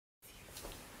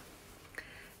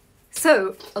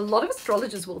So a lot of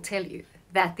astrologers will tell you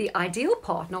that the ideal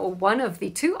partner, or one of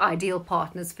the two ideal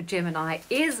partners for Gemini,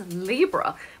 is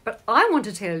Libra. But I want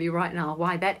to tell you right now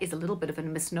why that is a little bit of a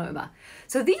misnomer.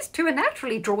 So these two are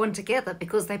naturally drawn together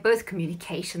because they're both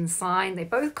communication sign. They're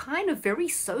both kind of very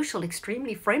social,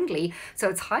 extremely friendly. So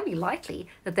it's highly likely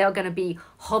that they're going to be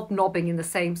hobnobbing in the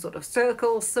same sort of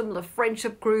circle, similar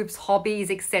friendship groups,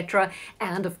 hobbies, etc.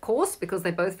 And of course, because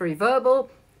they're both very verbal,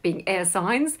 being air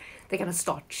signs, they're going to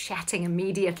start chatting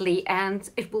immediately, and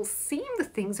it will seem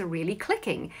that things are really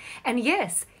clicking. And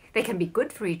yes, they can be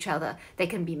good for each other. They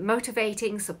can be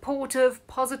motivating, supportive,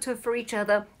 positive for each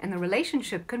other, and the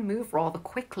relationship can move rather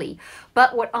quickly.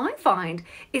 But what I find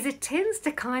is it tends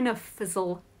to kind of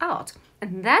fizzle out.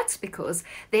 And that's because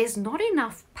there's not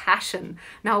enough passion.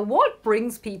 Now, what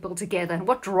brings people together and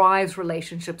what drives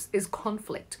relationships is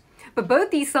conflict. But both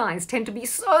these signs tend to be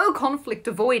so conflict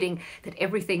avoiding that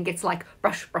everything gets like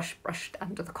brushed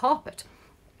under the carpet.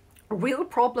 Real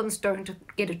problems don't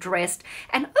get addressed,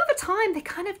 and over time they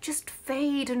kind of just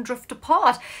fade and drift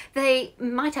apart. They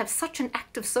might have such an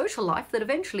active social life that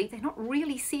eventually they're not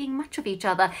really seeing much of each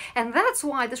other, and that's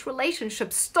why this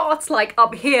relationship starts like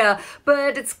up here,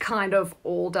 but it's kind of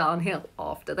all downhill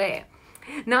after there.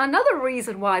 Now, another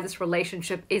reason why this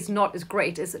relationship is not as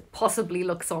great as it possibly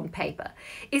looks on paper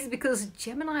is because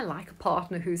Gemini like a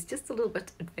partner who's just a little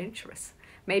bit adventurous,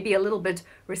 maybe a little bit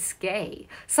risque,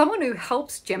 someone who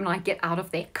helps Gemini get out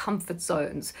of their comfort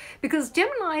zones, because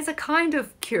Geminis are kind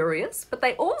of curious, but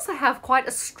they also have quite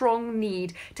a strong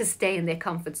need to stay in their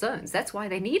comfort zones. That's why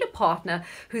they need a partner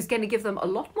who's going to give them a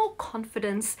lot more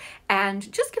confidence and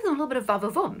just give them a little bit of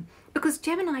va-va-vum, because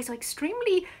Geminis are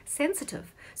extremely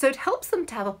sensitive. So it helps them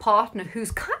to have a partner who's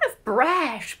kind of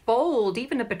brash, bold,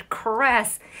 even a bit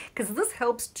crass, because this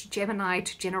helps Gemini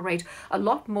to generate a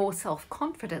lot more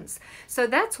self-confidence. So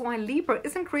that's why Libra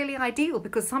isn't really ideal,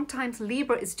 because sometimes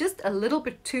Libra is just a little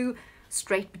bit too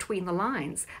straight between the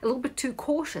lines, a little bit too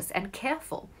cautious and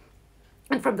careful.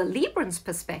 And from the Librans'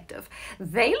 perspective,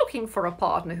 they're looking for a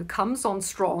partner who comes on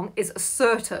strong, is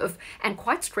assertive, and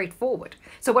quite straightforward.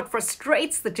 So what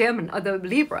frustrates the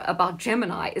Libra about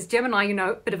Gemini is Gemini, you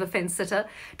know, bit of a fence sitter,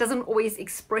 doesn't always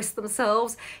express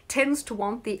themselves, tends to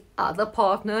want the other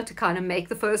partner to kind of make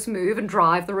the first move and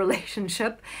drive the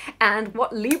relationship. And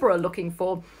what Libra are looking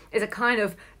for is a kind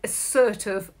of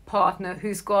assertive partner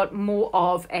who's got more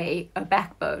of a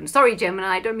backbone. Sorry, Gemini,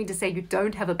 I don't mean to say you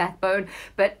don't have a backbone,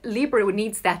 but Libra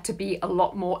needs that to be a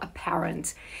lot more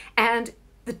apparent. And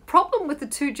the problem with the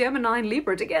two Gemini and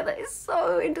Libra together is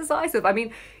so indecisive. I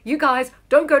mean, you guys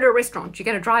don't go to a restaurant. You're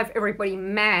going to drive everybody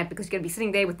mad because you're going to be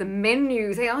sitting there with the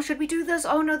menu saying, oh, should we do this?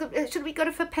 Oh, no, should we go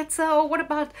to for pizza? Or what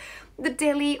about the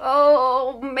deli?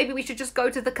 Oh, maybe we should just go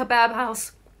to the kebab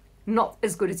house. Not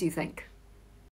as good as you think.